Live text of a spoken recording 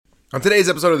On today's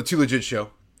episode of the Too Legit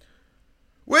Show,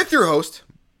 with your host,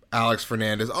 Alex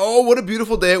Fernandez. Oh, what a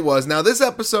beautiful day it was. Now, this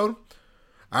episode,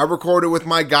 I recorded with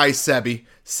my guy, Sebi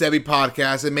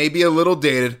Podcast. It may be a little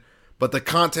dated, but the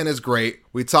content is great.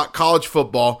 We talk college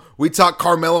football. We talk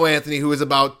Carmelo Anthony, who is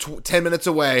about 10 minutes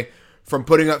away from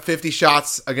putting up 50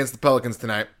 shots against the Pelicans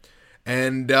tonight.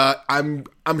 And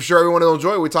I'm sure everyone will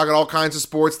enjoy it. We talk all kinds of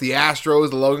sports, the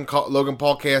Astros, the Logan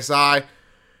Paul KSI,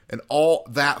 and all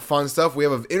that fun stuff. We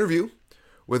have an interview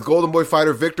with Golden Boy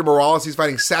fighter Victor Morales. He's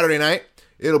fighting Saturday night.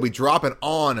 It'll be dropping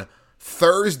on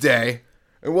Thursday.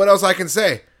 And what else I can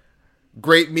say?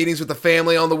 Great meetings with the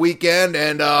family on the weekend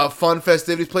and fun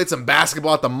festivities. Played some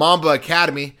basketball at the Mamba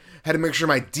Academy. Had to make sure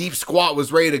my deep squat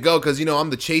was ready to go because, you know, I'm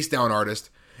the chase down artist.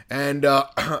 And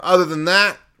other than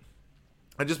that,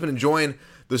 I've just been enjoying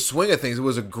the swing of things. It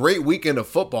was a great weekend of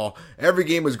football. Every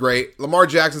game was great. Lamar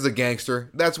Jackson's a gangster.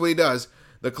 That's what he does.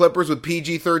 The Clippers with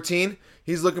PG-13,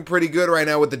 he's looking pretty good right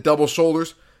now with the double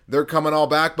shoulders. They're coming all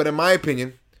back. But in my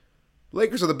opinion,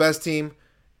 Lakers are the best team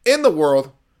in the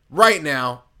world right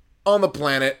now on the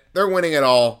planet. They're winning it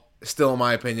all, still in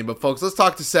my opinion. But folks, let's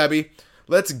talk to Sebi.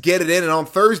 Let's get it in. And on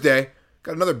Thursday,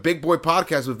 got another big boy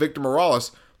podcast with Victor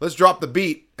Morales. Let's drop the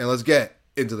beat and let's get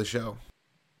into the show.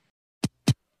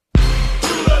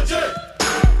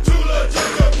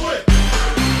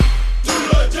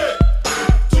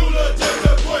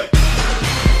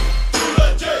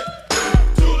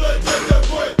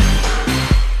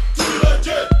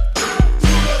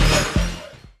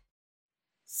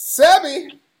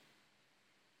 Sebi,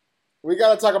 we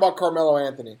got to talk about Carmelo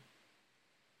Anthony.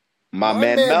 My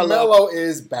man Melo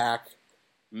is back.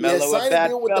 Melo, a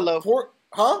bad fellow.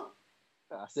 Huh?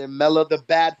 I said Melo, the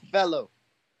bad fellow.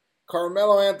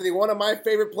 Carmelo Anthony, one of my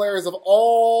favorite players of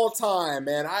all time,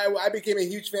 man. I became a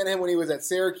huge fan of him when he was at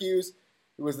Syracuse.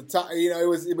 It was the top, it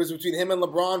was between him and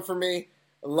LeBron for me.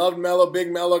 I loved Melo,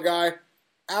 big Melo guy,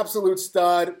 absolute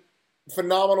stud.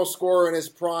 Phenomenal scorer in his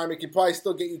prime. He could probably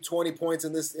still get you 20 points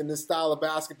in this style of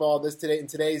basketball in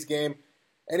today's game.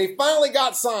 And he finally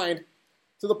got signed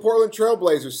to the Portland Trail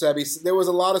Blazers, Sebi. There was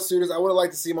a lot of suitors. I would have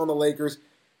liked to see him on the Lakers.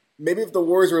 Maybe if the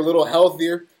Warriors were a little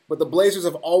healthier. But the Blazers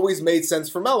have always made sense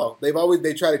for Melo. They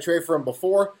tried to trade for him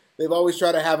before. They've always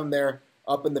tried to have him there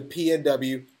up in the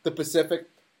PNW, the Pacific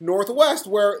Northwest,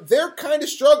 where they're kind of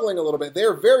struggling a little bit.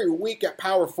 They're very weak at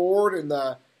power forward,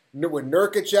 with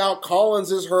Nurkic out,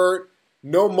 Collins is hurt.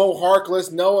 No Mo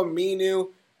Harkless, no Aminu,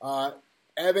 no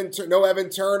Evan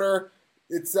Turner.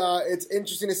 It's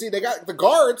interesting to see. They got the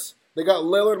guards. They got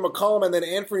Lillard, McCollum, and then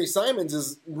Anthony Simons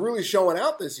is really showing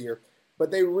out this year. But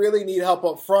they really need help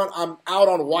up front. I'm out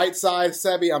on Whiteside,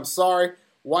 Sebi. I'm sorry.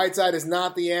 Whiteside is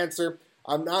not the answer.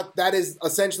 That is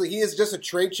essentially, he is just a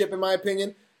trade chip in my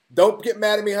opinion. Don't get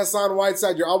mad at me, Hassan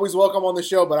Whiteside. You're always welcome on the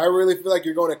show, but I really feel like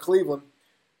you're going to Cleveland.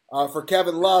 For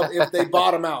Kevin Love if they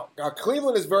bottom out.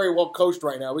 Cleveland is very well coached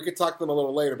right now. We could talk to them a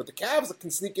little later, but the Cavs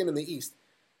can sneak in the East.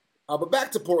 But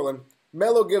back to Portland.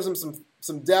 Melo gives him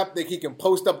some depth. He can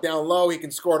post up down low. He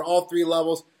can score at all three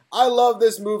levels. I love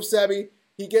this move, Sebi.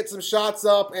 He gets some shots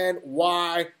up, and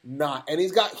why not? And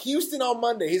he's got Houston on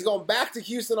Monday. He's going back to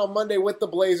Houston on Monday with the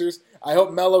Blazers. I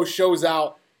hope Melo shows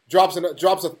out, drops a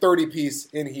 30-piece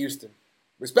in Houston,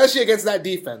 especially against that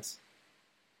defense.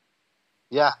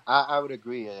 Yeah, I would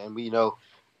agree. And we know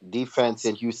defense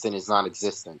in Houston is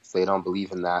non-existent. They don't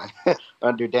believe in that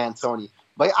under D'Antoni.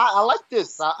 But I like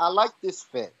this. I like this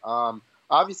fit.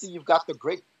 Obviously, you've got the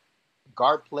great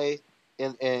guard play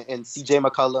in C.J.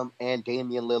 McCollum and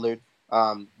Damian Lillard.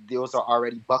 Those are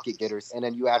already bucket getters. And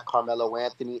then you add Carmelo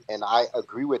Anthony, and I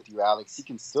agree with you, Alex. He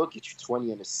can still get you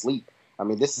 20 in his sleep. I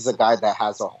mean, this is a guy that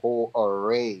has a whole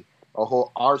array, a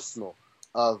whole arsenal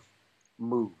of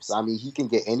moves. I mean, he can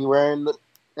get anywhere in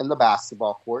the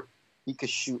basketball court. He could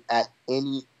shoot at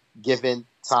any given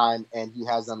time, and he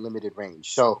has unlimited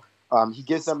range. So he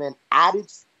gives them an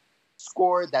added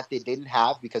score that they didn't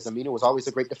have because Aminu was always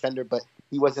a great defender, but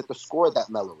he wasn't the scorer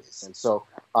that Melo is. And so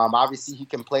obviously he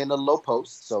can play in the low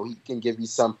post, so he can give you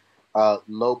some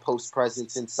low post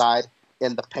presence inside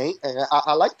in the paint. And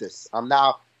I like this.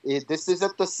 This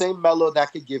isn't the same Melo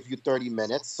that could give you 30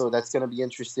 minutes, so that's going to be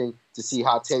interesting to see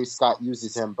how Terry Scott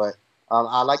uses him. But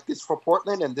I like this for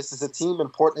Portland, and this is a team in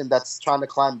Portland that's trying to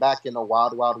climb back in a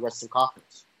wild, wild Western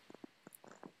Conference.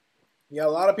 Yeah, a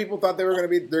lot of people thought they're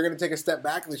going to take a step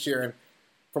back this year, and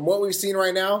from what we've seen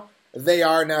right now, they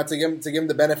are now. To give them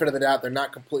the benefit of the doubt, they're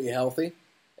not completely healthy,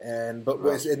 but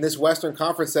in this Western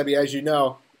Conference, Sebi, as you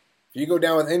know, if you go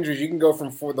down with injuries, you can go from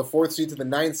the 4th seed to the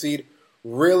 9th seed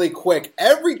really quick.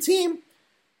 Every team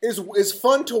is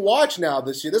fun to watch now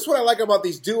this year. This is what I like about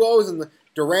these duos and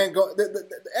Durant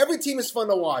every team is fun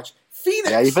to watch.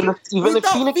 Phoenix, yeah, even the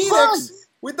Phoenix Suns.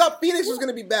 We thought Phoenix was going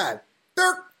to be bad.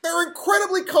 They're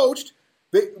incredibly coached.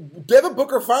 Devin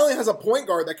Booker finally has a point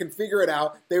guard that can figure it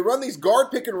out. They run these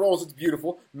guard pick and rolls. It's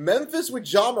beautiful. Memphis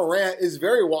with Ja Morant is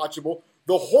very watchable.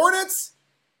 The Hornets,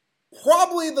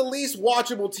 probably the least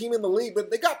watchable team in the league,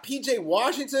 but they got P.J.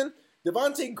 Washington.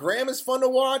 Devontae Graham is fun to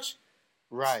watch.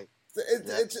 Right.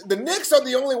 The Knicks are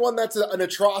the only one that's an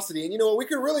atrocity. And you know what? We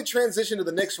can really transition to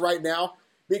the Knicks right now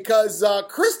because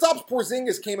Kristaps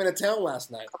Porzingis came into town last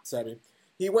night, Sebi.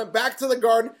 He went back to the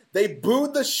Garden. They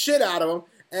booed the shit out of him.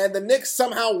 And the Knicks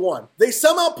somehow won. They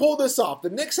somehow pulled this off. The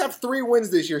Knicks have 3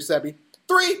 wins this year, Sebi.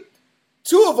 3.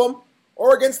 2 of them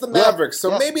are against the Mavericks.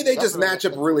 So maybe they just match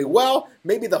up really well.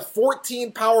 Maybe the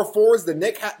 14 power forwards the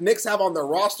Knicks have on their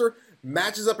roster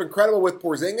matches up incredible with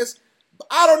Porzingis.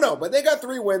 I don't know, but they got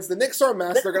 3 wins. The Knicks are a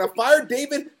mess. They're going to fire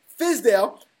David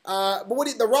Fizdale. But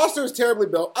the roster is terribly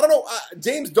built. I don't know.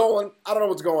 James Dolan, I don't know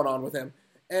what's going on with him.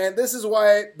 And this is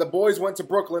why the boys went to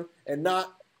Brooklyn and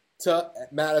not to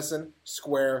Madison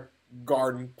Square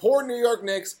Garden. Poor New York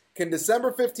Knicks. Can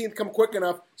December 15th come quick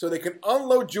enough so they can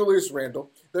unload Julius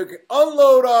Randle? They can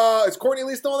unload, is Courtney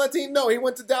Lee still on that team? No, he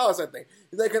went to Dallas, I think.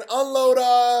 They can unload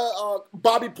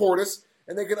Bobby Portis,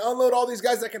 and they can unload all these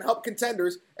guys that can help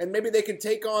contenders, and maybe they can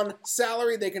take on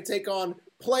salary, they can take on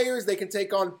players, they can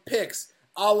take on picks,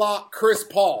 a la Chris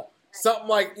Paul. Something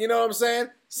like, you know what I'm saying?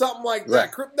 Something like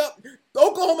that.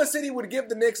 Oklahoma City would give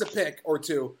the Knicks a pick or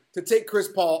 2 to take Chris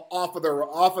Paul off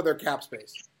of their cap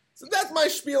space. So that's my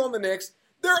spiel on the Knicks.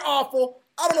 They're awful.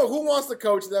 I don't know who wants to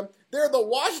coach them. They're the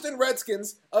Washington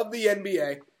Redskins of the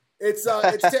NBA. It's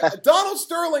Donald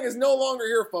Sterling is no longer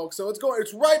here, folks. So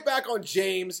it's right back on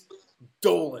James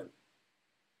Dolan.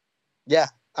 Yeah,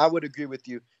 I would agree with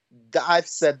you. I've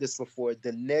said this before.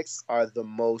 The Knicks are the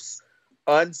most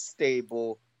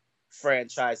unstable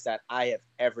franchise that I have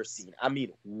ever seen. I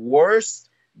mean, worse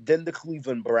than the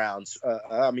Cleveland Browns.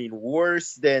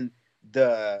 Worse than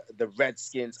the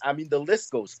Redskins. I mean, the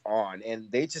list goes on,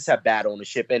 and they just have bad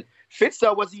ownership. And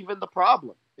Fizdale wasn't even the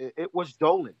problem. It was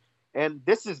Dolan. And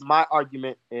this is my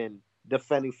argument in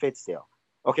defending Fizdale.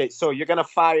 Okay, so you're going to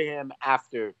fire him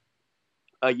after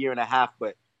a year and a half,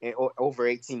 but over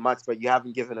 18 months, but you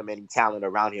haven't given him any talent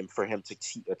around him for him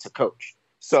to coach.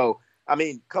 So, I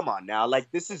mean, come on now.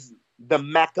 Like, this is the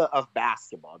Mecca of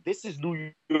basketball. This is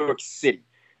New York City.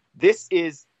 This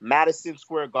is Madison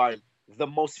Square Garden, the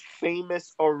most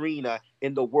famous arena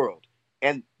in the world.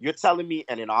 And you're telling me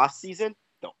in an offseason,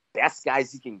 the best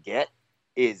guys you can get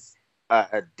is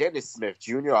Dennis Smith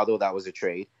Jr., although that was a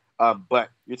trade. But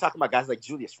you're talking about guys like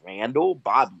Julius Randle,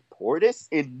 Bobby Portis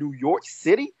in New York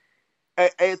City.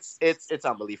 It's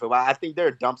unbelievable. I think they're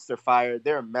a dumpster fire.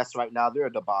 They're a mess right now. They're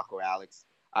a debacle, Alex.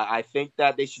 I think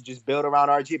that they should just build around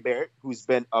R.J. Barrett, who's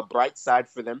been a bright side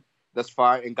for them thus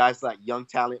far, and guys like young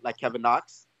talent like Kevin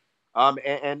Knox.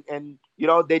 And you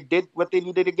know, they did what they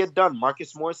needed to get done.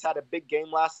 Marcus Morris had a big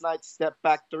game last night, step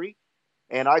back 3.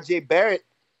 And R.J. Barrett,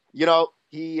 you know,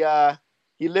 he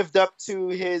lived up to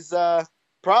his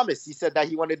promise. He said that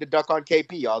he wanted to duck on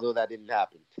KP, although that didn't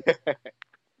happen.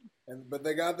 But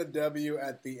they got the W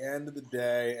at the end of the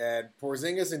day. And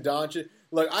Porzingis and Doncic.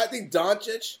 Look, I think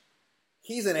Doncic,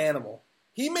 he's an animal.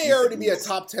 He may already be a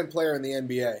top 10 player in the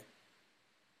NBA.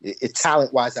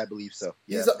 Talent-wise, I believe so.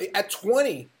 Yeah. He's at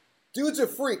 20. Dude's a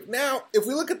freak. Now, if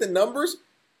we look at the numbers,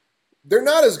 they're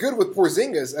not as good with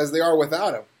Porzingis as they are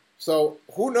without him. So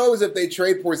who knows if they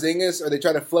trade Porzingis or they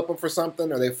try to flip him for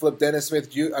something or they flip Dennis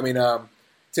Smith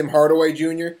Tim Hardaway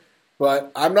Jr.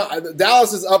 But I'm not.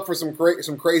 Dallas is up for some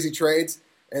crazy trades,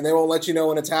 and they won't let you know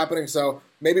when it's happening. So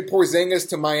maybe Porzingis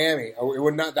to Miami.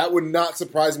 That would not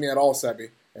surprise me at all, Sebi.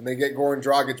 And they get Goran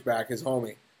Dragic back, his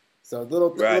homie. So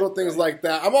little things like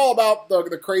that. I'm all about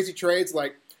the crazy trades.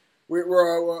 Like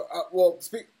remind me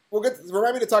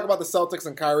to talk about the Celtics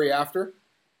and Kyrie after.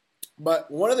 But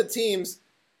one of the teams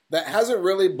that hasn't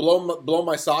really blown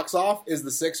my socks off is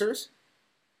the Sixers.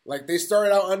 Like, they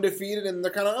started out undefeated, and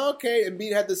they're kind of, okay,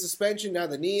 Embiid had the suspension, now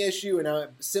the knee issue, and now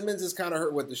Simmons is kind of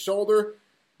hurt with the shoulder.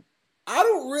 I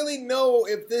don't really know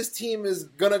if this team is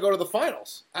going to go to the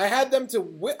finals. I had them to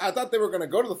win. I thought they were going to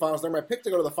go to the finals. They're my pick to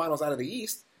go to the finals out of the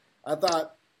East. I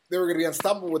thought they were going to be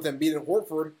unstoppable with Embiid and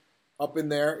Horford up in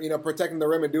there, you know, protecting the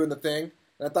rim and doing the thing.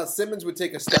 And I thought Simmons would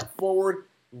take a step forward.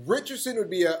 Richardson would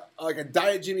be like a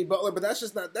diet Jimmy Butler, but that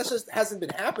just hasn't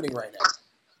been happening right now.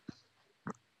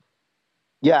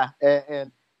 Yeah,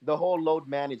 and the whole load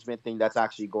management thing that's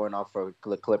actually going on for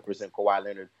the Clippers and Kawhi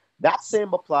Leonard, that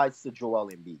same applies to Joel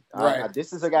Embiid. Right.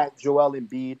 This is a guy, Joel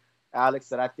Embiid, Alex,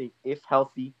 that I think if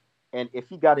healthy and if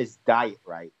he got his diet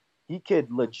right, he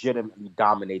could legitimately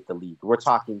dominate the league. We're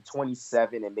talking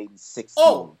 27 and maybe 16.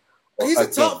 Oh, he's a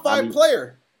top 5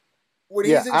 player when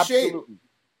he's in shape.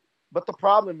 But the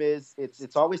problem is,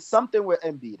 it's always something with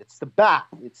Embiid. It's the back,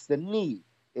 it's the knee,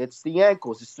 it's the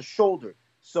ankles, it's the shoulder.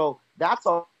 So that's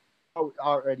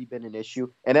already been an issue.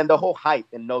 And then the whole hype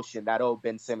and notion that,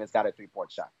 Ben Simmons got a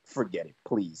 3-point shot. Forget it,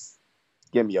 please.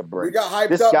 Give me a break. We got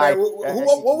hyped up, man.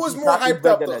 What was more hyped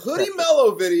up, the Hoodie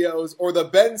Mello videos or the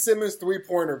Ben Simmons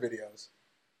 3-pointer videos?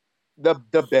 The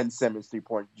Ben Simmons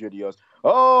 3-point videos.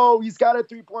 Oh, he's got a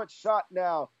 3-point shot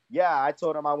now. Yeah, I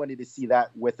told him I wanted to see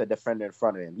that with a defender in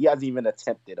front of him. He hasn't even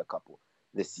attempted a couple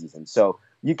this season. So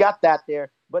you got that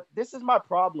there. But this is my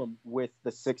problem with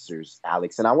the Sixers,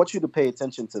 Alex, and I want you to pay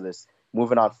attention to this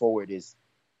moving on forward is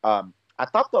I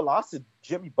thought the loss of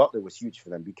Jimmy Butler was huge for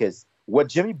them because what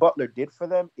Jimmy Butler did for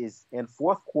them is in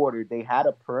fourth quarter, they had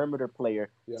a perimeter player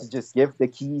to just give the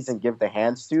keys and give the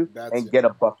hands to get a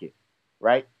bucket,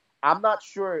 right? I'm not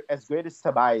sure as great as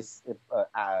Tobias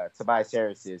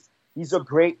Harris is. He's a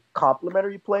great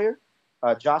complementary player.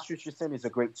 Josh Richardson is a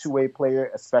great two-way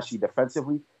player, especially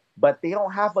defensively. But they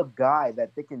don't have a guy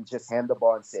that they can just hand the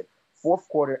ball and say, fourth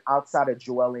quarter, outside of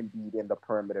Joel Embiid in the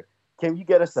perimeter, can you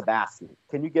get us a basket?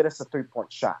 Can you get us a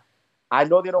 3-point shot? I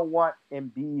know they don't want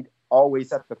Embiid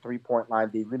always at the 3-point line.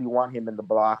 They really want him in the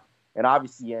block. And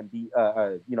obviously,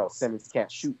 Embiid, Simmons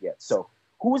can't shoot yet. So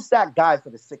who's that guy for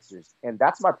the Sixers? And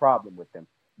that's my problem with them.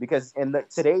 Because in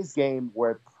today's game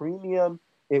where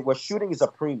shooting is a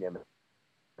premium,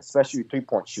 especially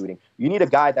 3-point shooting, you need a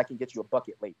guy that can get you a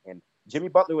bucket late. And Jimmy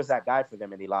Butler was that guy for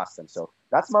them, and they lost him. So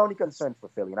that's my only concern for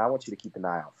Philly, and I want you to keep an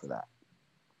eye out for that.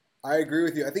 I agree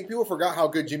with you. I think people forgot how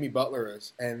good Jimmy Butler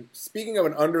is. And speaking of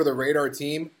an under-the-radar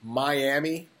team,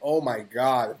 Miami, oh, my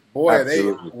God. Boy,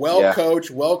 Absolutely. Are they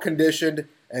well-coached, well-conditioned,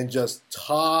 and just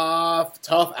tough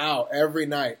out every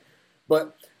night.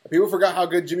 But people forgot how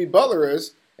good Jimmy Butler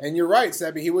is. And you're right,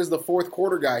 Sebby. He was the fourth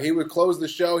quarter guy. He would close the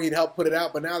show. He'd help put it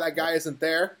out. But now that guy isn't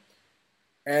there.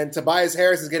 And Tobias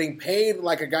Harris is getting paid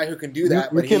like a guy who can do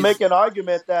that. You can make an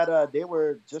argument that they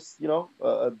were just,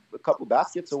 a couple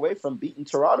baskets away from beating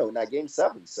Toronto in that Game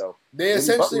 7. So they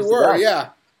essentially were, yeah.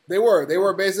 They were. They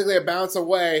were basically a bounce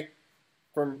away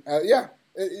from,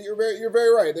 You're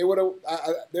very right. They would have.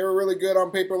 They were really good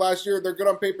on paper last year. They're good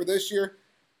on paper this year.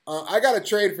 I got a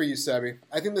trade for you, Sebby.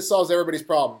 I think this solves everybody's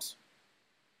problems.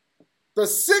 The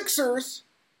Sixers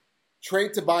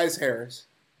trade Tobias Harris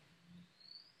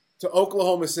to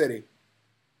Oklahoma City.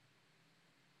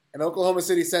 And Oklahoma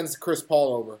City sends Chris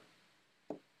Paul over.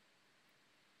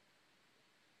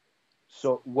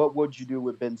 So what would you do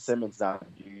with Ben Simmons now?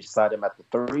 Do you slide him at the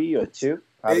 3 or 2?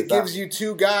 It gives you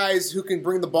two guys who can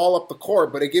bring the ball up the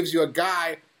court, but it gives you a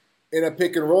guy in a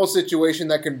pick-and-roll situation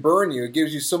that can burn you. It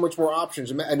gives you so much more options.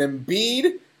 An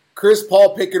Embiid, Chris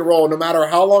Paul pick-and-roll, no matter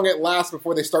how long it lasts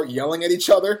before they start yelling at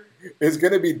each other, is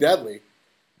going to be deadly.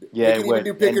 Yeah, you can even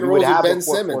do pick-and-rolls with Ben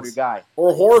Simmons guy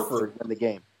or Horford. In the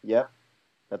game. Yep,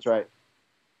 that's right.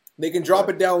 They can drop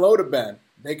it down low to Ben.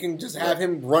 They can just have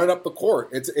him run it up the court.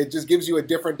 It just gives you a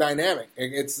different dynamic.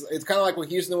 It's kind of like what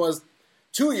Houston was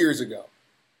 2 years ago.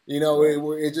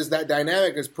 It just that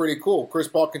dynamic is pretty cool. Chris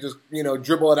Paul can just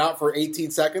dribble it out for 18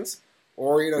 seconds,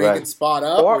 or he can spot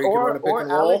up, or he can run a pick and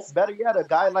roll. Alex, better yet, a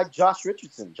guy like Josh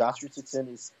Richardson. Josh Richardson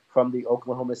is from the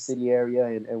Oklahoma City area,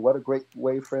 and what a great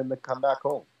way for him to come back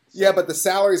home. So, yeah, but the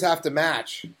salaries have to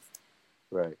match.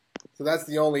 Right. So that's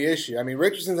the only issue. I mean,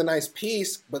 Richardson's a nice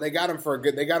piece, but they got him for a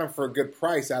good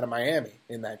price out of Miami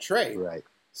in that trade. Right.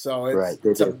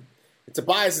 So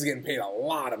Tobias is getting paid a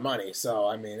lot of money. So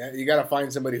I mean, you got to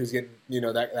find somebody who's getting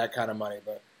that kind of money.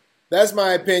 But that's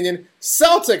my opinion.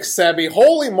 Celtics, Sebby,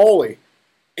 holy moly,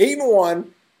 8-1.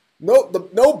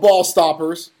 No ball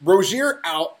stoppers. Rozier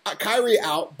out. Kyrie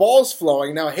out. Balls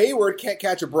flowing. Now Hayward can't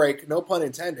catch a break. No pun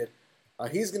intended.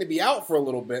 He's going to be out for a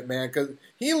little bit, man, because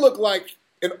he looked like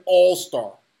an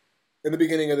all-star in the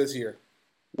beginning of this year.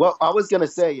 Well, I was going to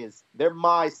say is they're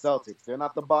my Celtics. They're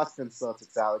not the Boston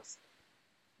Celtics, Alex.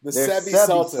 The Sebby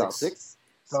Celtics.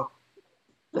 So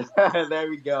there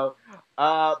we go.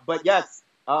 But yes,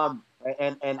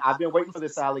 and I've been waiting for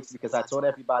this, Alex, because I told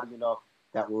everybody,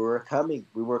 that we were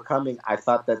coming. I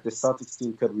thought that the Celtics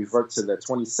team could revert to the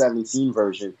 2017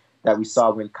 version that we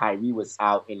saw when Kyrie was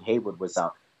out and Hayward was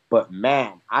out. But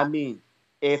man, I mean,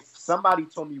 if somebody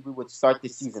told me we would start the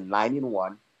season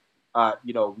 9-1,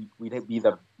 we'd be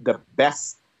the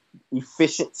best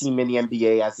efficient team in the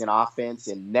NBA as in offense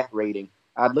and net rating,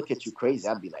 I'd look at you crazy.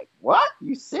 I'd be like, what?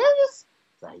 You serious?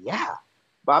 It's like, yeah.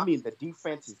 But I mean, the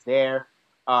defense is there.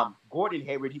 Gordon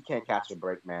Hayward, he can't catch a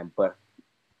break, man. But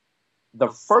the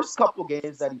first couple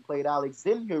games that he played, Alex,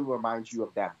 didn't he remind you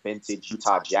of that vintage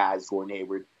Utah Jazz Gordon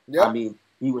Hayward? Yep. I mean,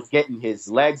 he was getting his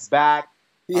legs back.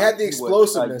 He had the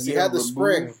explosiveness. He had the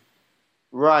spring.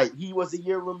 Right. He was a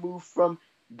year removed from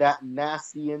that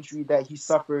nasty injury that he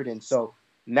suffered. And so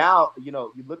now,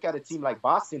 you look at a team like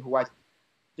Boston, who I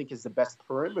think is the best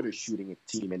perimeter shooting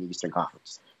team in the Eastern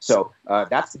Conference. So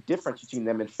that's the difference between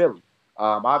them and Philly.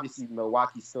 Obviously,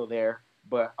 Milwaukee's still there.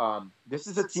 But this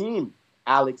is a team,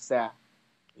 Alex, that,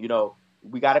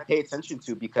 we got to pay attention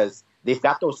to because they've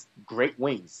got those great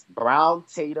wings. Brown,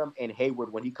 Tatum, and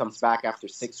Hayward when he comes back after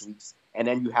 6 weeks. And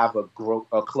then you have a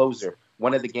closer,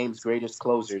 one of the game's greatest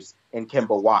closers in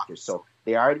Kemba Walker. So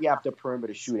they already have the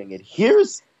perimeter shooting. And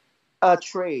here's a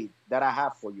trade that I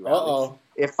have for you, Alex. Uh-oh.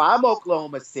 If I'm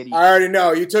Oklahoma City, I already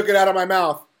know. You took it out of my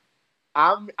mouth.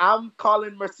 I'm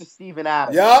calling Mr. Steven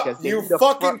Adams. Yep, you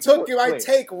fucking took my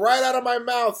take right out of my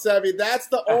mouth, Savvy. That's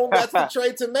the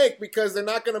trade to make because they're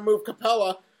not going to move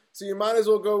Capella. So you might as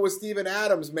well go with Steven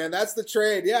Adams, man. That's the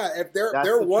trade. Yeah, if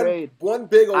they're one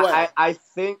big away.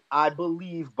 I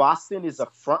believe Boston is a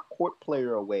front court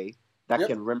player away that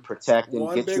can rim protect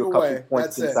and get you a couple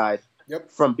points inside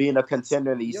from being a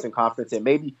contender in the Eastern Conference and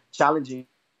maybe challenging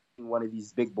one of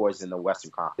these big boys in the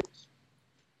Western Conference.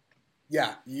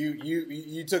 Yeah,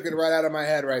 you took it right out of my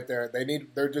head right there.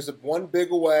 They're just one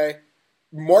big away.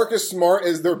 Marcus Smart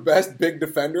is their best big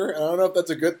defender. I don't know if that's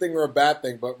a good thing or a bad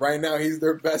thing, but right now he's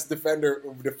their best defender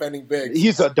defending bigs.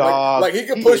 He's a dog. Like he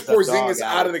can push Porzingis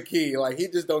out of the key. Like he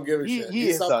just don't give a shit.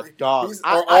 He's a dog.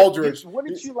 Or Aldridge.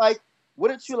 Wouldn't you like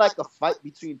a fight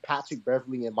between Patrick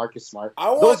Beverley and Marcus Smart?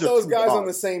 I want those guys on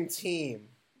the same team.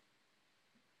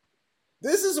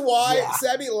 This is why,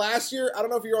 Sabby, last year, I don't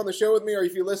know if you were on the show with me or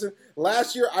if you listened,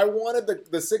 last year I wanted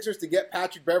the Sixers to get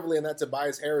Patrick Beverley in that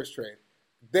Tobias Harris trade.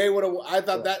 They would have. I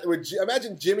thought that would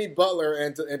imagine Jimmy Butler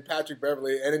and Patrick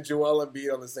Beverley and then Joel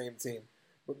Embiid on the same team.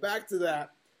 But back to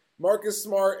that, Marcus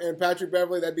Smart and Patrick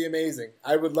Beverley, that'd be amazing.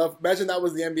 I would love. Imagine that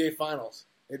was the NBA Finals.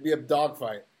 It'd be a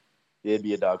dogfight. It'd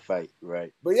be a dogfight,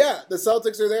 right? But yeah, the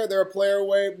Celtics are there. They're a player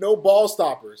away. No ball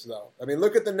stoppers though. I mean,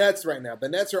 look at the Nets right now. The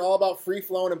Nets are all about free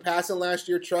flowing and passing last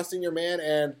year, trusting your man,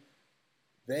 and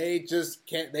they just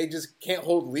can't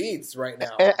hold leads right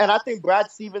now. And I think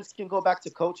Brad Stevens can go back to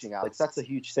coaching, Alex. That's a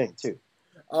huge thing too.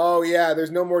 Oh yeah,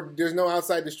 there's no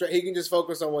outside distraction. He can just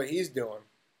focus on what he's doing.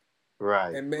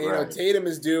 Right. And Tatum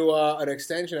is due an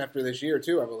extension after this year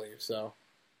too, I believe. So.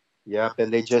 Yep,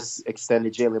 and they just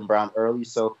extended Jaylen Brown early,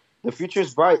 so the future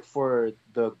is bright for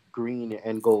the green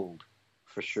and gold,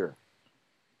 for sure.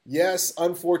 Yes,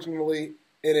 unfortunately.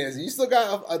 It is. You still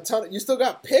got a ton. You still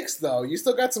got picks, though. You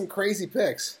still got some crazy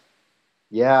picks.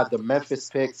 Yeah, the Memphis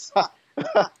picks.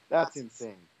 That's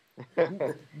insane.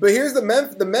 But here's the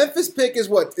Memphis pick is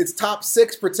what? It's top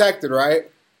 6 protected,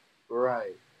 right?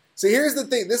 Right. So here's the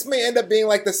thing. This may end up being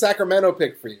like the Sacramento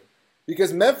pick for you.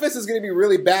 Because Memphis is going to be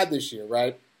really bad this year,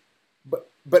 right?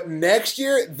 But next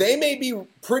year, they may be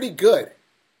pretty good.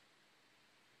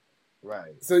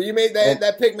 Right. So you made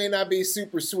that pick may not be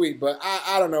super sweet, but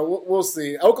I don't know. We'll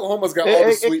see. Oklahoma's got all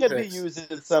the sweet picks. It could be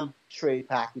used in some trade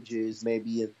packages,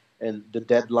 maybe in the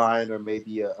deadline or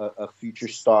maybe a future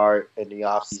start in the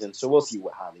offseason. So we'll see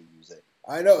how they use it.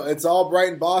 I know. It's all bright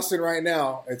in Boston right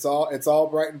now. It's all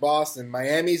bright in Boston.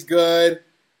 Miami's good.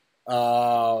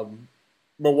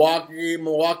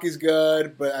 Milwaukee's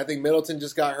good, but I think Middleton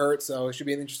just got hurt, so it should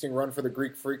be an interesting run for the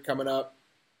Greek Freak coming up.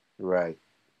 Right.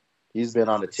 He's been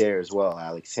on a tear as well,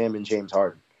 Alex. Him and James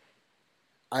Harden.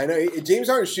 I know. James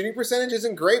Harden's shooting percentage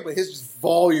isn't great, but his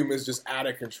volume is just out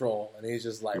of control. And he's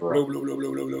just like, bloom, bloom, bloom,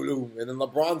 bloom, bloom, bloom, bloom. And then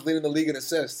LeBron's leading the league in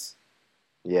assists.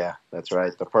 Yeah, that's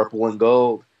right. The purple and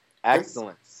gold.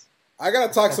 Excellence. I got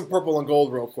to talk some purple and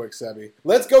gold real quick, Sebi.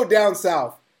 Let's go down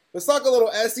south. Let's talk a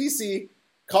little SEC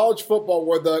college football,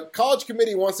 where the college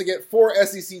committee wants to get 4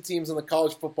 SEC teams in the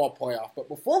college football playoff. But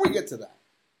before we get to that,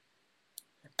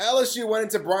 LSU went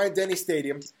into Bryant-Denny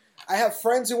Stadium. I have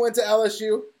friends who went to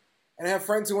LSU, and I have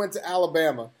friends who went to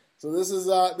Alabama. So this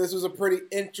was a pretty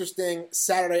interesting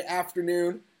Saturday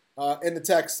afternoon in the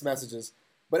text messages.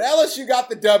 But LSU got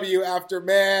the W after,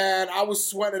 man, I was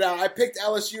sweating it out. I picked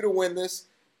LSU to win this.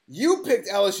 You picked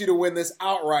LSU to win this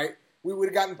outright. We would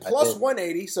have gotten plus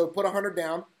 180, so put 100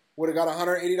 down. Would have got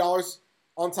 $180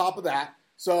 on top of that.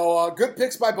 So good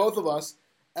picks by both of us.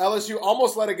 LSU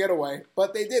almost let it get away,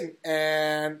 but they didn't.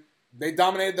 And they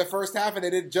dominated the first half, and they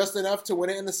did just enough to win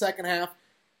it in the second half.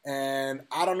 And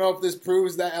I don't know if this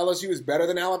proves that LSU is better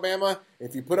than Alabama.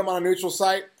 If you put them on a neutral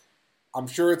site, I'm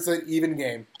sure it's an even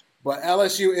game. But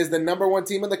LSU is the number 1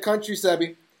 team in the country,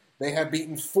 Sebi. They have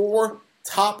beaten 4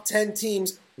 top 10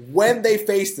 teams when they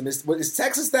faced them. Is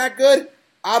Texas that good?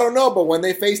 I don't know, but when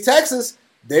they faced Texas,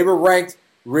 they were ranked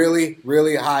really,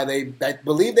 really high. I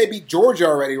believe they beat Georgia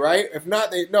already, right? If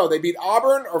not, they beat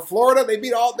Auburn or Florida. They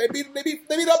beat up a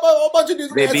whole bunch of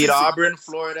dudes. They beat Auburn,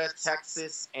 Florida,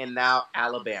 Texas, and now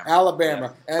Alabama.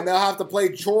 Alabama, yeah. And they'll have to play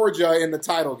Georgia in the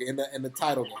title game, in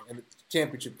the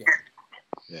championship game.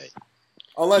 Right.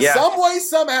 Unless some way,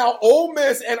 somehow, Ole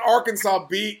Miss and Arkansas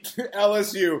beat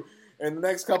LSU in the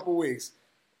next couple weeks.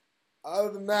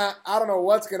 Other than that, I don't know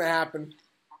what's going to happen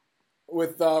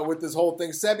with this whole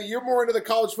thing. Sebi, you're more into the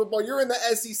college football. You're in the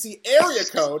SEC area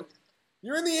code.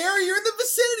 You're in the area. You're in the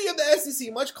vicinity of the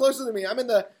SEC, much closer than me. I'm in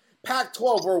the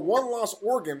Pac-12, where one-loss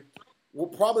Oregon will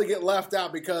probably get left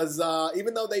out because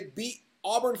even though they beat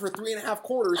Auburn for 3.5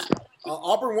 quarters,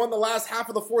 Auburn won the last half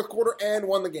of the fourth quarter and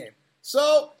won the game.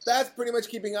 So that's pretty much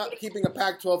keeping a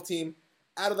Pac-12 team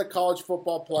out of the college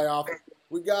football playoff.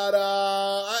 We got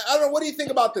I don't know. What do you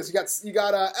think about this? You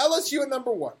got LSU at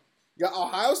number 1. You got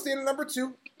Ohio State at number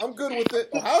 2. I'm good with it.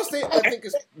 Ohio State, I think,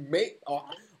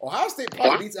 Ohio State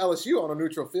probably beats LSU on a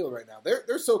neutral field right now.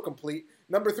 They're so complete.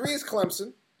 Number 3 is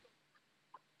Clemson,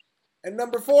 and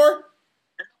number 4,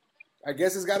 I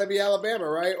guess it's got to be Alabama,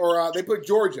 right? Or they put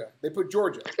Georgia.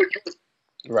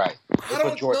 Right.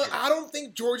 I don't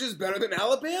think Georgia's better than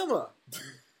Alabama.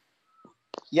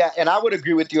 Yeah, and I would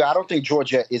agree with you. I don't think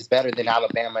Georgia is better than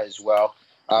Alabama as well.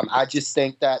 I just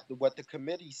think that what the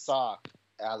committee saw,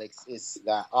 Alex, is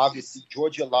that obviously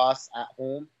Georgia lost at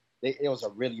home. It was a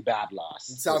really bad loss.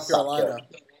 In South Carolina.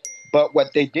 But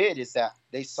what they did is that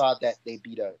they saw that they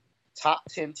beat a top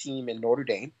 10 team in Notre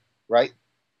Dame, right,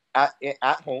 at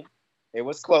home. It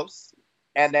was close.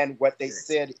 And then what they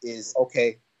said is,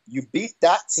 okay, you beat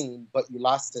that team, but you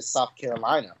lost to South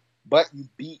Carolina. But you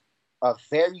beat a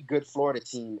very good Florida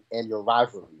team in your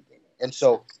rivalry game. And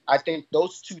so I think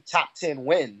those 2 top 10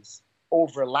 wins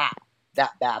overlap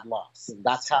that bad loss. And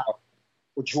that's how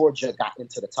Georgia got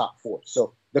into the top 4.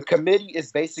 So the committee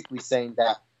is basically saying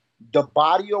that the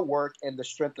body of work and the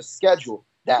strength of schedule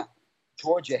that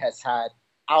Georgia has had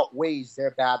outweighs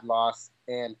their bad loss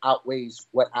and outweighs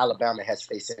what Alabama has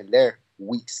faced in their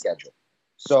weak schedule.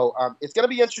 So it's going to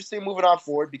be interesting moving on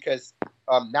forward because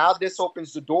now this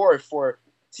opens the door for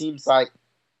teams like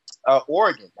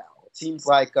Oregon now. Teams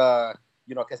like,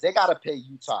 because they got to pay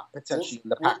Utah potentially in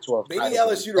the Pac-12. They need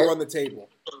LSU to run the table.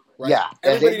 Right? Yeah.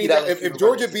 Everybody needs if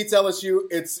Georgia beats LSU,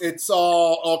 it's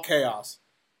all chaos.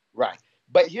 Right.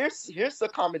 But here's the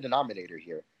common denominator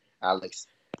here, Alex.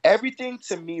 Everything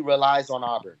to me relies on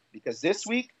Auburn because this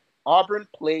week Auburn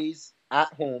plays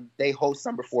at home. They host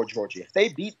number 4 Georgia. If they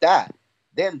beat that,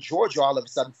 then Georgia all of a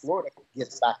sudden Florida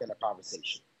gets back in the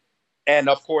conversation. And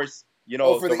of course,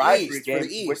 for the rivalry game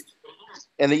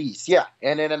in the East, yeah.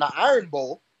 And then in the Iron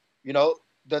Bowl, the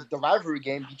rivalry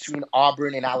game between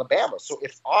Auburn and Alabama. So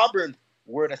if Auburn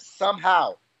were to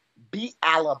somehow beat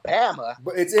Alabama,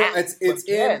 but it's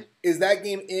in. Is that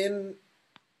game in?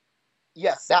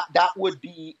 Yes, that would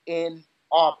be in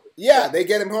Auburn. Yeah, they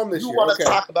get him home this year. You want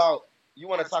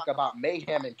to talk about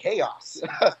mayhem and chaos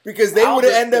because they would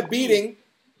end up beating.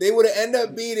 They would end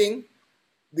up beating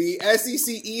the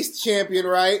SEC East champion,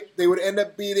 right? They would end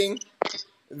up beating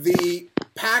the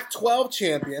Pac-12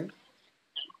 champion,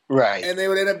 right? And they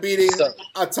would end up beating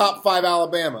a top 5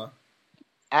 Alabama.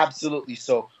 Absolutely.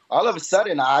 So all of a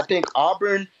sudden, I think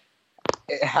Auburn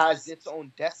has its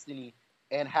own destiny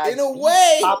and has in a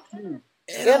way,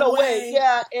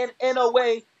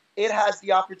 it has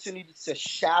the opportunity to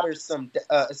shatter some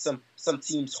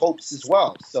teams' hopes as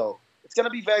well. So it's going to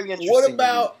be very interesting. What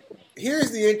about?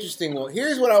 Here's the interesting one.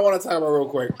 Here's what I want to talk about real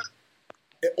quick.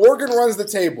 Oregon runs the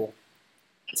table,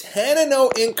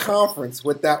 10-0 in conference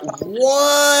with that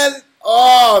one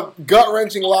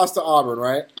gut-wrenching loss to Auburn,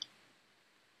 right?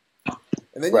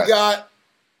 And then you got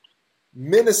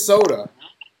Minnesota,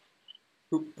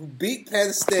 who beat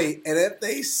Penn State, and if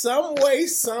they some way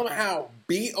somehow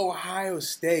beat Ohio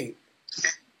State,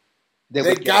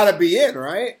 they got to be in,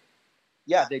 right?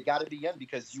 Yeah, they got to be in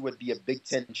because you would be a Big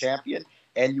Ten champion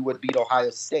and you would beat Ohio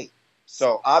State.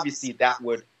 So obviously that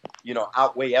would,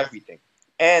 outweigh everything.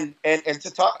 And to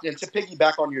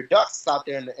piggyback on your Ducks out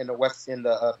there in the West in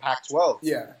the Pac-12,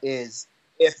 is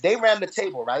if they ran the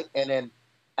table right, and then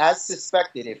as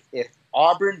suspected, if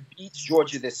Auburn beats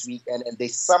Georgia this week and they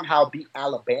somehow beat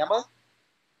Alabama,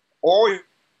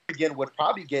 Oregon would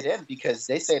probably get in because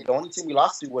they say the only team we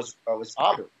lost to was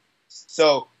Auburn.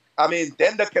 So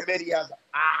then the committee has a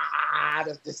lot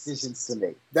of decisions to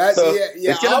make.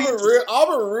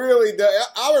 Auburn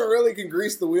really can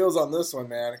grease the wheels on this one,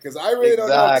 man. Because I really don't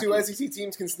know if 2 SEC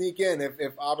teams can sneak in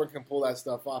if Auburn can pull that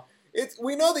stuff off.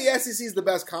 We know the SEC is the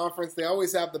best conference. They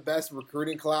always have the best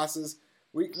recruiting classes.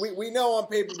 We know on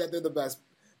paper that they're the best.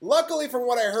 Luckily, from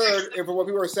what I heard and from what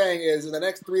people were saying, is in the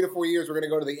next 3 to 4 years we're going to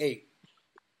go to the 8.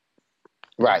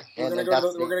 Right. We're going to go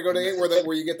to the 8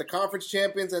 where you get the conference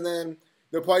champions, and then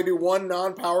they'll probably do 1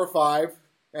 non-Power 5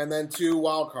 and then 2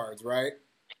 wild cards, right?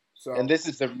 So, and this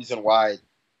is the reason why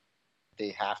they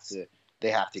have to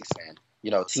expand.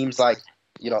 Teams like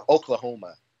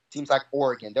Oklahoma, teams like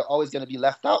Oregon, they're always going to be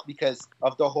left out because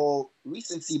of the whole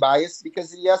recency bias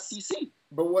because of the SEC.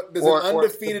 But what does an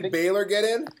undefeated Baylor get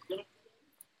in?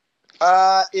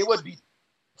 It would be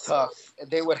tough.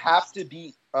 They would have to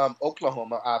beat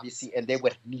Oklahoma, obviously, and they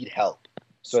would need help.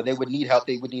 So they would need help.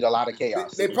 They would need a lot of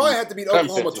chaos. They probably have to beat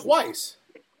Oklahoma twice.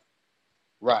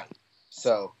 Right.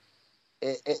 So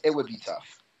it would be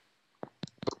tough.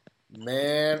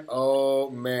 Man, oh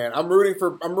man, I'm rooting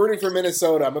for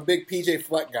Minnesota. I'm a big PJ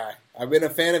Fleck guy. I've been a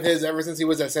fan of his ever since he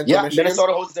was at Central Michigan.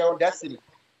 Minnesota holds their own destiny.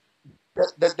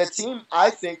 The team, I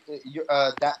think,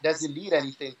 that doesn't need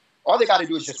anything. All they got to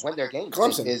do is just win their games.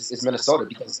 Clemson is Minnesota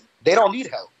because they don't need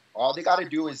help. All they got to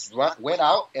do is win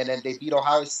out, and then they beat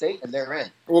Ohio State, and they're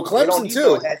in. Well, Clemson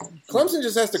too. Clemson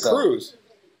just has to cruise.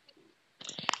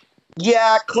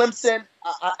 Yeah, Clemson.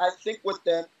 I think with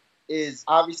them is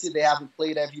obviously they haven't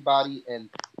played everybody, and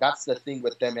that's the thing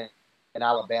with them in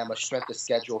Alabama, strength of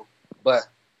schedule. But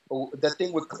the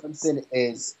thing with Clemson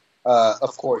is,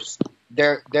 of course,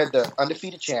 they're the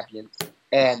undefeated champions,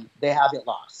 and they haven't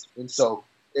lost. And so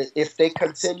if they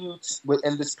continue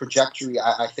in this trajectory,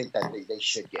 I think that they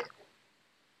should get it.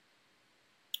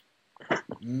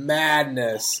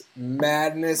 Madness,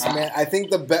 man! I think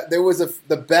the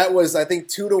bet was I think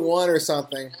 2-1 or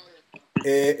something.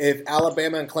 If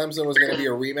Alabama and Clemson was going to be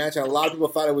a rematch, and a lot of people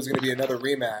thought it was going to be another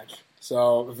rematch.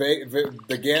 So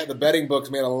the betting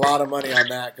books made a lot of money on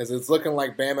that because it's looking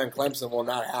like Bama and Clemson will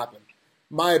not happen.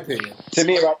 My opinion. To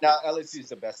me, right now, LSU is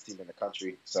the best team in the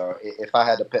country. So if I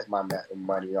had to put my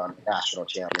money on national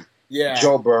champion,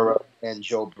 Joe Burrow and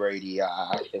Joe Brady,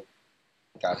 I think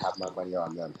I'd have my money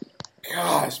on them.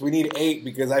 Gosh, we need 8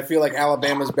 because I feel like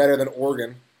Alabama's better than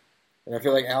Oregon, and I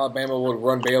feel like Alabama would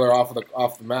run Baylor off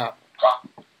the map.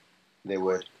 They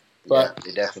would, but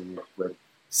they definitely would.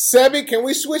 Sebi, can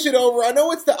we switch it over? I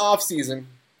know it's the off season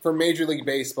for Major League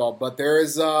Baseball, but there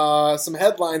is some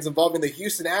headlines involving the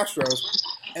Houston Astros,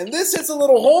 and this hits a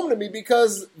little home to me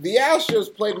because the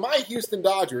Astros played my Houston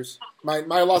Dodgers, my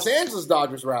Los Angeles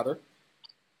Dodgers rather,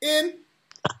 in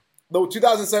the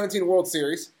 2017 World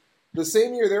Series. The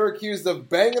same year, they were accused of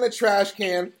banging a trash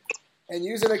can and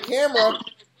using a camera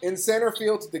in center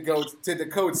field to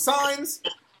decode signs,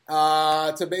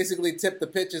 to basically tip the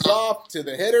pitches off to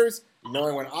the hitters,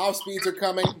 knowing when off speeds are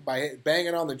coming by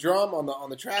banging on the drum on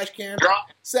the trash can.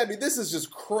 Sebi, this is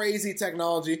just crazy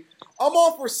technology. I'm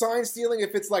all for sign stealing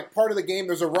if it's like part of the game.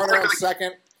 There's a runner on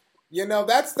second.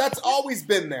 That's always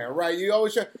been there, right? You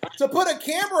always try to put a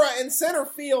camera in center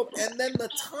field, and then the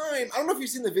time. I don't know if you've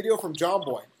seen the video from John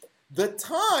Boy. The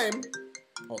time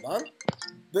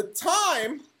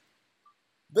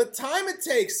it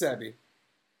takes, Sebi,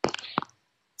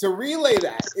 to relay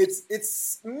that,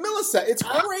 it's milliseconds. It's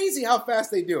crazy how fast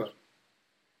they do it,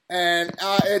 and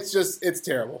it's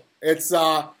terrible. It's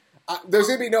there's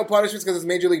gonna be no punishments because it's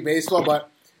Major League Baseball,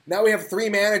 but now we have 3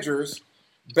 managers,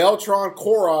 Beltran,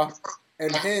 Cora,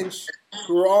 and Hinch,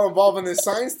 who are all involved in this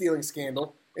sign stealing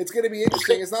scandal. It's gonna be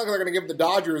interesting. It's not like they're gonna give the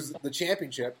Dodgers the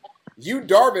championship. Yu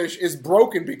Darvish is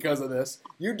broken because of this.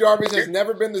 Yu Darvish has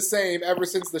never been the same ever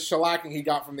since the shellacking he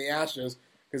got from the Astros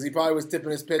because he probably was tipping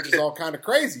his pitches all kind of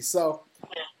crazy. So,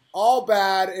 all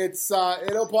bad.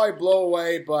 It'll probably blow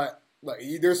away, but look,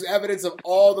 there's evidence of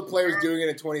all the players doing it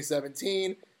in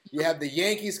 2017. You have the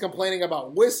Yankees complaining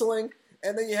about whistling,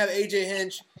 and then you have A.J.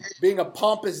 Hinch being a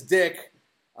pompous dick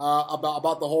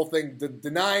about the whole thing,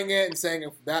 denying it and saying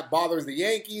if that bothers the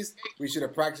Yankees, we should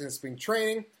have practiced in spring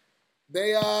training.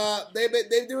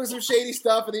 They're doing some shady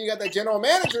stuff, and then you got that general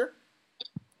manager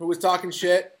who was talking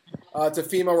shit to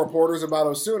female reporters about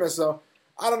Osuna. So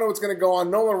I don't know what's going to go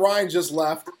on. Nolan Ryan just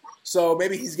left, so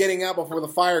maybe he's getting out before the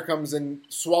fire comes and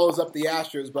swallows up the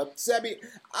Astros. But Sebi,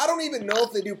 I don't even know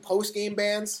if they do postseason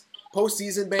bans.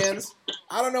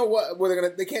 I don't know what they're going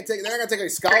to. They're not going to take any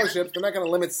scholarships. They're not going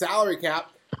to limit salary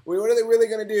cap. What are they really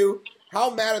going to do? How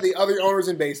mad are the other owners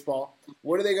in baseball?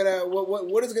 What are they gonna?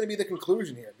 What is going to be the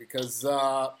conclusion here? Because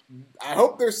I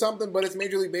hope there's something, but it's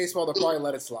Major League Baseball. They'll probably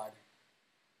let it slide.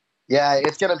 Yeah,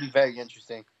 it's going to be very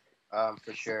interesting,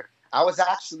 for sure. I was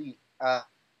actually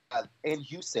in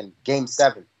Houston, Game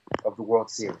 7 of the World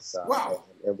Series. Wow!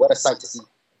 And what a sight to see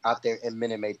out there in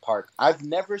Minute Maid Park. I've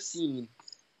never seen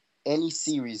any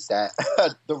series that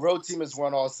the road team has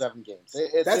won all 7 games.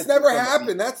 That's never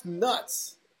happened. That's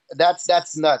nuts.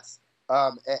 That's nuts.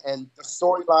 And the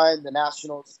storyline, the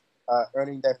Nationals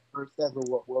earning their first ever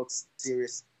World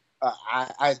Series,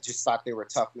 I just thought they were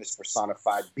toughness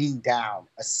personified. Being down,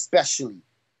 especially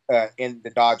in the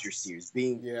Dodgers series,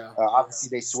 obviously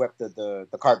they swept the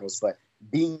Cardinals, but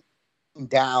being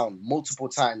down multiple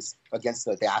times against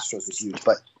the Astros was huge.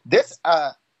 But this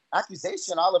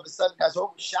accusation all of a sudden has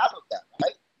overshadowed that,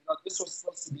 right? This was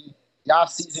supposed to be the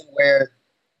offseason where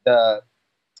the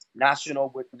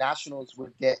Nationals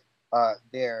would get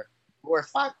their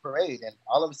glorified parade, and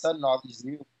all of a sudden all these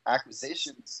new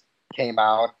acquisitions came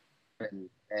out,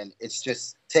 and it's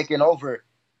just taken over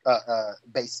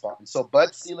baseball. And so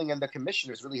Bud Selig and the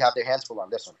commissioners really have their hands full on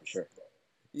this one for sure.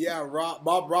 Yeah,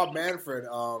 Rob Manfred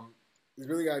he's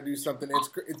really got to do something.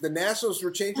 The Nationals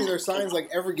were changing their signs like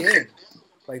every game.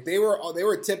 Like they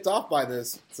were tipped off by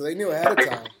this, so they knew ahead of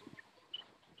time.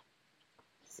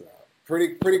 So,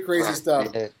 pretty crazy stuff.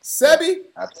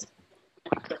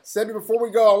 Sebi, before we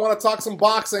go, I want to talk some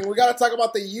boxing. We got to talk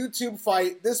about the YouTube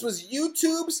fight. This was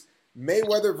YouTube's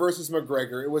Mayweather versus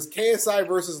McGregor. It was KSI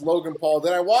versus Logan Paul.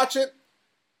 Did I watch it?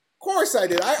 Of course I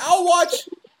did. I'll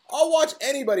watch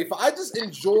anybody fight. I just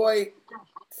enjoy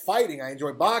fighting. I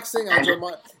enjoy boxing.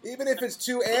 Even if it's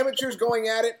two amateurs going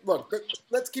at it. Look,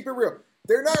 let's keep it real.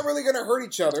 They're not really going to hurt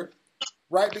each other,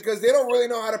 right? Because they don't really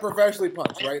know how to professionally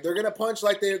punch, right? They're going to punch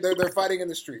like they're fighting in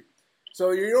the street.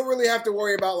 So you don't really have to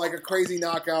worry about like a crazy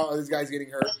knockout or these guys getting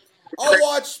hurt. I'll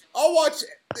watch.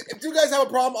 If you guys have a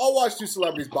problem, I'll watch two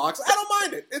celebrities box. I don't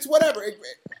mind it. It's whatever.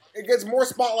 It gets more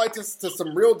spotlight to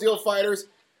some real deal fighters,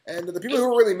 and the people who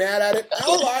are really mad at it.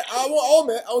 I'll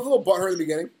admit I was a little butthurt in the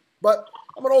beginning, but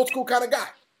I'm an old school kind of guy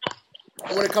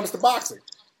when it comes to boxing.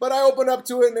 But I opened up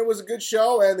to it, and it was a good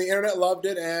show, and the internet loved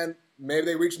it, and maybe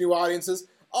they reach new audiences.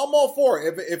 I'm all for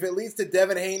it. If it leads to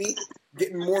Devin Haney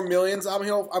getting more millions, I'm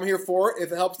here for it.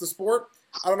 If it helps the sport,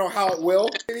 I don't know how it will.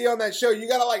 Maybe on that show, you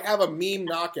gotta like have a meme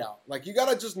knockout. Like you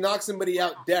gotta just knock somebody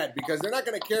out dead because they're not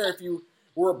gonna care if you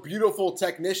were a beautiful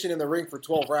technician in the ring for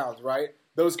 12 rounds, right?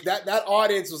 That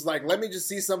audience was like, let me just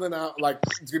see something out. Like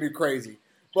it's gonna be crazy.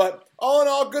 But all in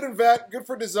all, good good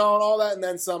for DAZN, all that and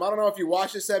then some. I don't know if you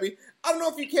watched it, Sebi. I don't know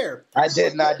if you care. I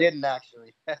didn't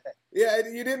actually. Yeah,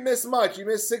 you didn't miss much. You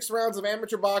missed 6 rounds of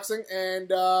amateur boxing, and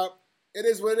it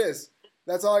is what it is.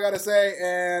 That's all I got to say,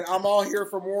 and I'm all here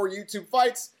for more YouTube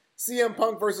fights. CM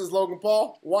Punk versus Logan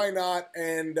Paul. Why not?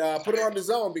 And put it on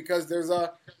DAZN because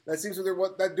that seems to be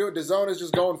what that do. DAZN is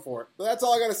just going for it. But that's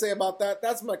all I got to say about that.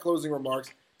 That's my closing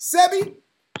remarks. Sebi,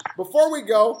 before we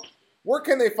go, where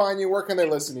can they find you? Where can they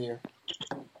listen to you?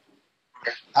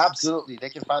 Absolutely. They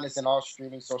can find us in all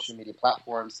streaming social media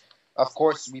platforms. Of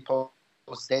course, we post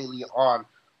daily on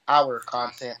our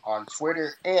content on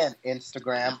Twitter and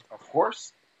Instagram, of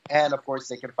course. And, of course,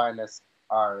 they can find us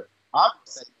our audio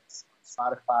segments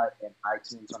on Spotify and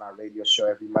iTunes on our radio show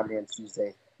every Monday and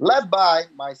Tuesday, led by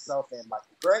myself and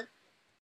Michael Gray.